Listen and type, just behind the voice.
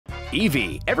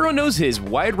Eevee. Everyone knows his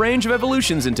wide range of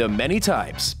evolutions into many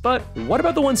types, but what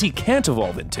about the ones he can't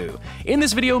evolve into? In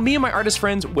this video, me and my artist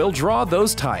friends will draw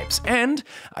those types, and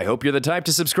I hope you're the type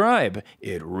to subscribe.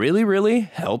 It really, really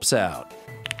helps out.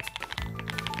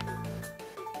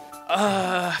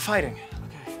 Fighting.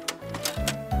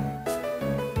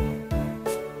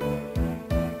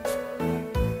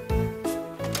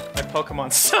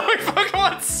 Pokemon sucks.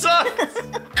 Pokemon sucks.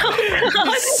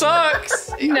 It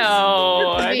sucks.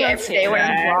 No, I don't say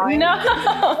that.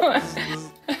 No.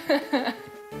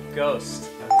 Ghost.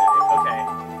 Okay.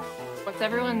 What's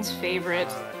everyone's favorite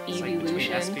Eevee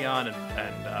Evolution? Espeon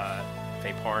and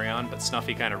Vaporeon, but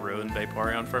Snuffy kind of ruined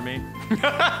Vaporeon for me.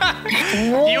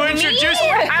 You introduced.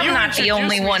 I'm not the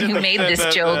only one who made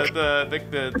this joke.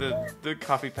 The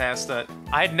coffee pasta.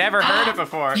 I had never heard it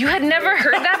before. You had never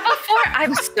heard that before?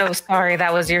 I'm so sorry.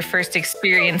 That was your first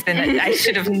experience, and I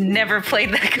should have never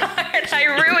played that card. I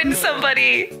ruined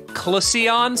somebody.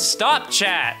 Clusion, stop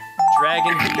chat.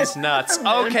 Dragon D's nuts.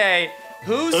 Okay,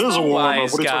 who's the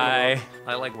wise guy?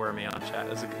 I like Wormyon, chat.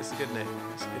 It's a good name.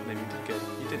 It's a good name. You did good.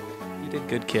 You did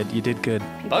good, kid. You did good.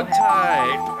 Bug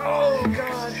type. Oh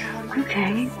god.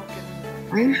 Okay.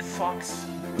 Fox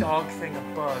dog thing a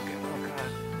bug. Oh god.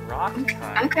 Rock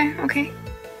type. Okay.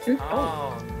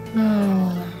 Oh.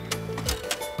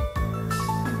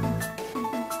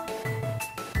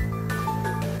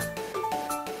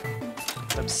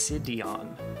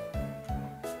 Obsidian.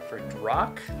 For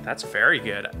Drock? That's very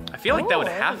good. I feel like that would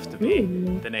have to be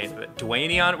the name of it.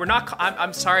 Dwaynion? We're not.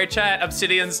 I'm sorry, chat.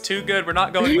 Obsidian's too good. We're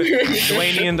not going with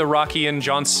Dwaynion the Rockian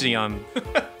Johnson.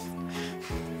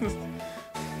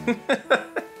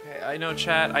 Okay, I know,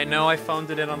 chat. I know I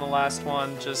phoned it in on the last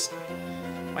one. Just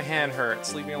my hand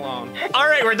hurts. Leave me alone. All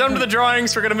right, we're done with the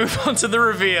drawings. We're gonna move on to the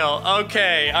reveal.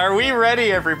 Okay, are we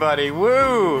ready, everybody?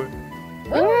 Woo!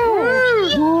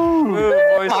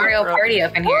 Mario Party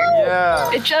up in here.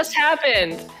 Yeah. It just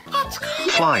happened.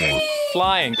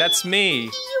 Flying. That's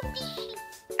me.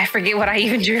 I forget what I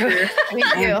even drew. Me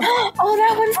too. Oh,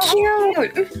 that one's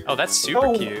cute. Oh, that's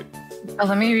super cute. Oh,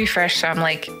 let me refresh so I'm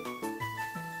like...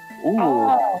 Ooh.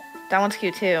 Oh, that one's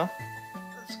cute too.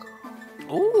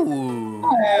 Ooh.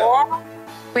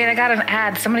 Wait, I got an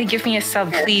ad. Somebody give me a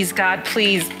sub, please, God,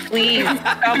 please,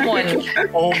 someone.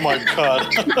 Oh my god.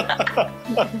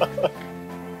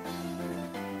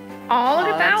 Oh, look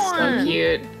at that that's one. So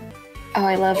cute. Oh,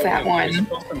 I love that one.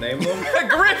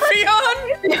 Griffeon!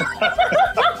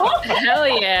 Hell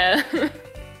yeah.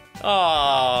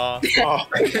 Aww.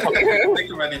 Think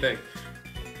of anything.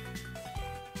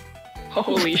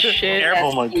 Holy shit.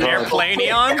 Oh my god.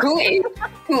 Airplaneon?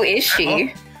 Who is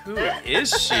she? Who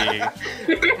is she?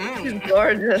 She's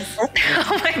gorgeous.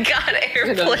 Oh my god,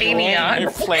 Airplaneon.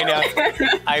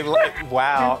 Airplaneon.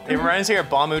 Wow. It reminds me of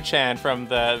Bamu-chan from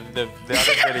the other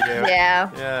video. Yeah.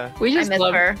 Yeah. We I just miss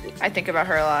love her. I think about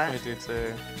her a lot. I do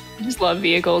too. We just love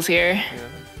vehicles here. Yeah.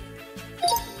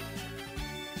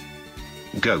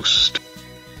 Ghost.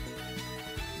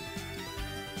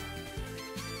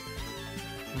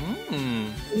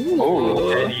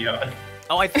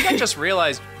 Oh, I think I just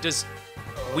realized,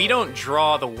 we don't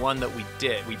draw the one that we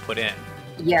did, we put in.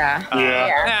 Yeah.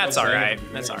 That's alright.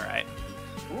 That's alright.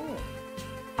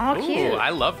 Oh, cute. Ooh, I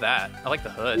love that. I like the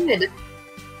hood. Good.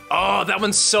 Oh, that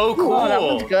one's so cool. Oh, that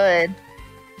one's good.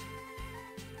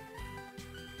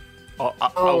 Oh,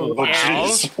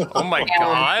 jeez. Oh my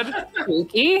god.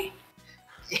 Spooky?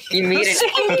 You made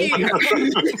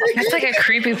it. That's like a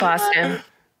creepypasta.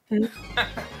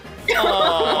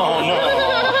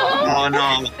 Oh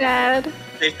no. Dad.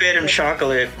 They fed him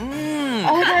chocolate.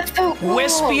 Oh, that's so cool.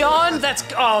 Wispion?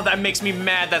 That makes me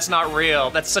mad. That's not real.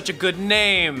 That's such a good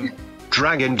name.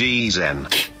 Dragon D Zen.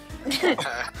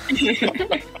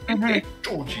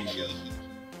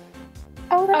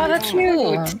 Oh, that's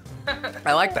cute.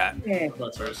 I like that.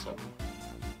 That's very slow.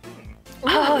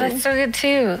 Oh, that's so good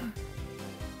too.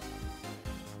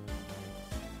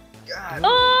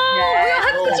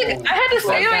 Oh, I had the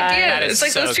same idea. That is It's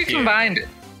like so those two cute. combined.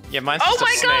 Yeah, mine's Oh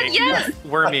just a my god, snake. yes!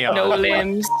 Wormyon. no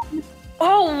limbs.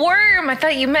 Oh, worm! I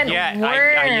thought you meant Yeah, worm.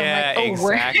 yeah, Like, oh,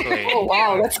 worm. exactly. Oh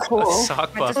wow, that's cool.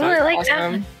 Sock Oh, buff. I like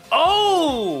Awesome.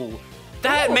 Oh!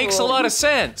 That makes a lot of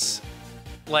sense.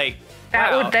 Like,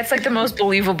 that. wow. That's like the most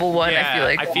believable one,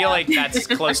 Yeah, I feel like. that's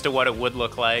close to what it would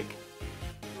look like.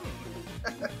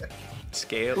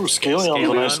 Scale. Ooh, Scaleon's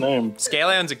a nice name.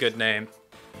 Scaleon's a good name.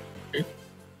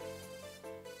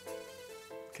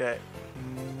 Okay.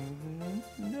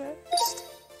 Next.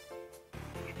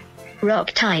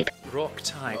 Rock type. Rock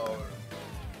type.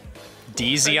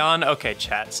 Dezion? Okay,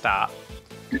 chat, stop.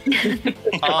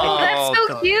 Oh, that's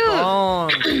so cute. Oh,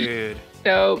 dude.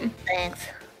 Dope. Thanks.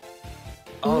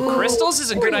 Oh, crystals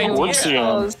is a good idea.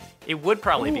 Crystals. It would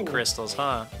probably be crystals,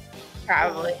 huh?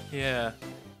 Probably. Yeah.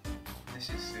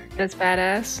 That's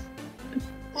badass.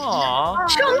 Aww.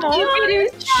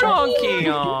 Chunky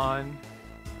on.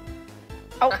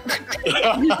 Oh.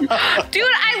 Dude,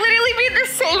 I literally made the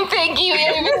same thing you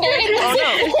even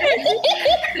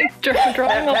did.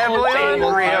 Drawing a whole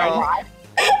table. Real.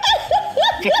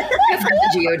 That's the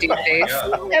Geodude face.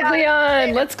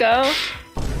 Eevee, let's go.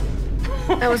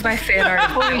 That was my fan art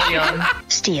of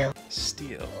Eevee. Steel.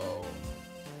 Steel.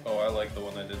 Oh, I like the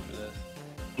one I did for this.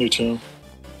 Me too.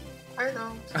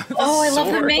 Oh, I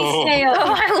love the mace tail.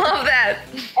 Oh, I love that.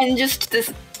 And just the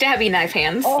stabby knife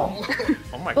hands. Oh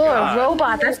my Oh, a god.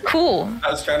 robot. That's cool.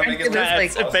 I was trying to make it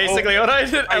That's like basically what I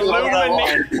did. I love that I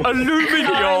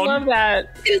Illumination. love that.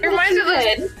 It reminds me of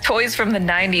those toys from the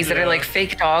 90s that are like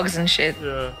fake dogs and shit.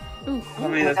 Yeah. I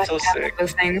mean, that's so sick.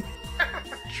 Those things.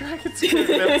 Dragon's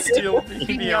Metal Steel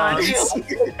Beyonds.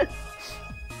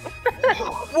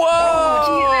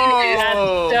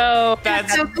 Whoa! So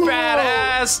That's so cool.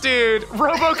 badass, dude.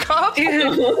 RoboCop.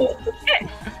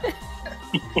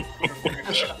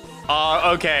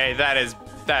 Oh, okay. That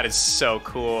is so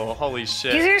cool. Holy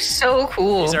shit. These are so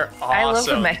cool. These are I love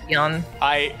the awesome. Mechion.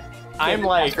 I'm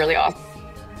like, That's really awesome.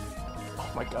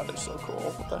 oh my god, they're so cool.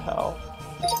 What the hell?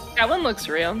 that one looks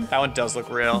real. That one does look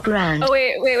real. Brand. Oh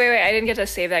wait! I didn't get to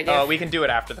save that Oh, gift. we can do it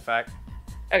after the fact.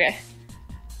 Okay.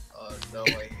 no, I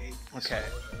hate this. Okay.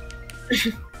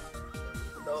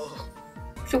 No.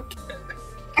 So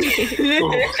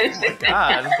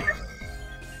God.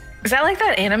 Is that like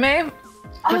that anime?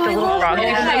 With the little frog Oh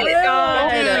thing? my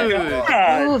god!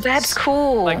 Dude. Ooh, that's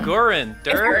cool. Like Gorin.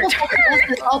 Dirt.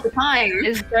 all the time.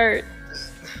 Is dirt.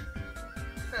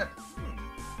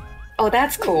 Oh,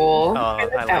 that's cool. Oh, I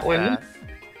like that one. that.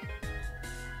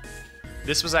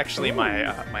 This was actually my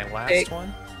my last Big.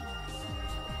 one.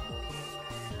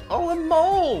 Oh, a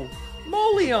mole!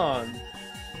 Moleon!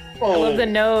 I love the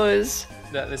nose.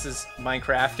 This is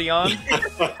Minecraftion.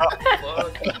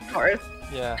 Of course.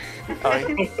 Yeah.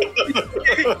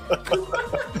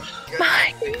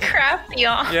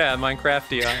 Minecraftion. Yeah,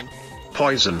 Minecraftion.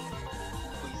 Poison.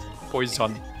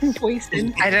 Poison.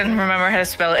 Poison. I didn't remember how to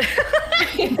spell it.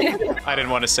 I didn't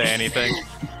want to say anything.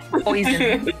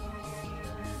 Poison.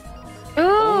 Ooh.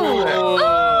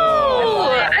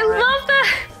 Oh. I love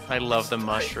that. I love the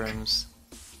mushrooms.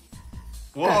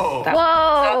 Whoa!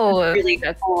 Whoa. Really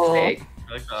That's cool. sick.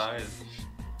 I like the eyes.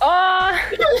 Oh,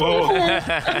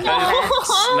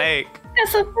 Snake.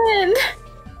 that's a friend.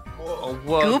 Oh,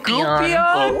 whoa.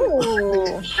 Goopyon.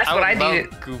 Ooh. That's what I do.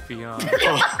 Goopyon.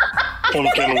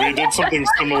 Pumpkin, we did something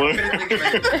similar.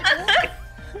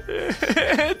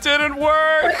 It didn't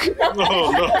work.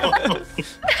 Oh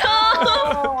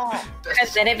Oh. And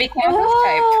then it became a type.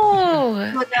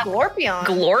 Oh. Glorpion.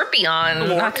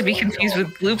 Glorpion. Not to be confused with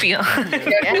Gloopion.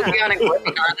 Glorpion and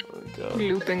Glorpion.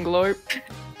 Loop and glorp.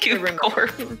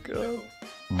 Goop.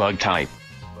 Bug type.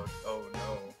 Oh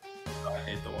no. I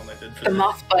hate the one I did for The this.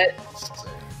 moth butt.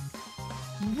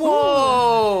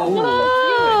 Whoa.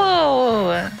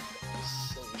 Whoa.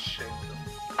 So ashamed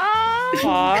of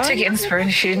I took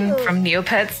inspiration from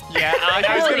Neopets. Yeah,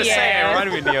 I was gonna say, yeah. I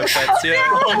reminded me of Neopets, yeah. No.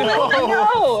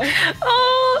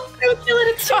 Oh,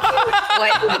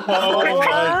 What? Oh my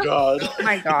god. Oh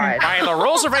my god. By the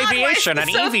rules of aviation, an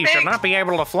so Eevee big? should not be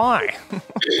able to fly.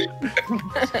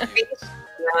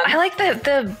 I like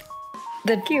the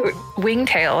cute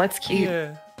wingtail. That's cute.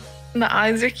 Yeah. And the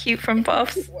eyes are cute from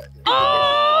Puffs.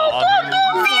 Oh,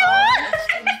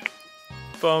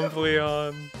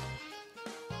 Bumbleon.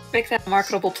 Make that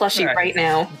marketable plushie right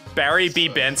now. Barry B.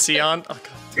 Bension. Oh,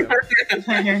 God.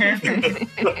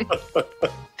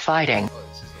 Fighting. Oh,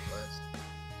 this is the best.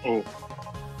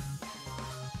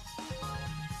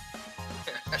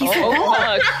 Oh.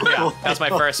 Oh, Yeah, that's my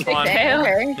first one.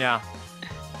 Okay. Yeah.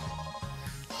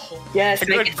 Yes,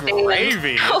 Good make it stand.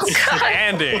 gravy.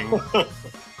 Standing.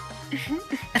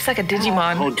 That's like a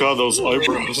Digimon. Oh god, those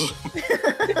eyebrows.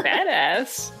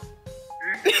 badass.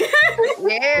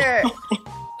 Yeah.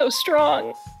 So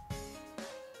strong.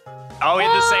 Oh, we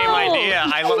had the same idea.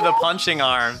 I love the punching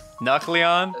arm.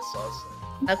 Knuckleon. That's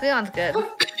awesome. Nucleon's good.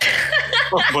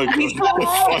 Oh my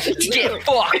god. Get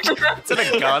fucked. Is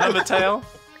it a gun on the tail?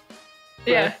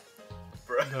 Yeah.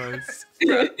 Nice.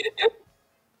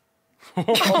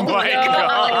 Oh my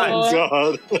god.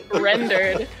 Oh god.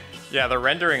 Rendered. Yeah, the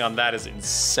rendering on that is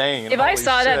insane. If I Holy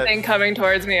saw that shit. thing coming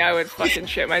towards me, I would fucking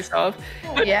shit myself.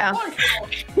 Yeah.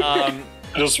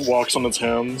 Just walks on its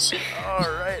hands. All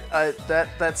right,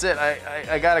 that's it.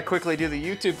 I gotta quickly do the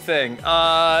YouTube thing.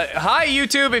 Hi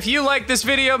YouTube, if you like this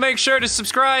video, make sure to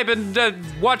subscribe and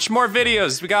watch more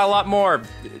videos. We got a lot more.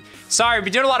 Sorry, we've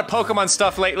been doing a lot of Pokemon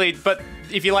stuff lately, but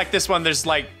if you like this one, there's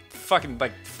like fucking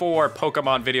like 4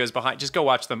 Pokemon videos behind. Just go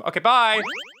watch them. Okay, bye.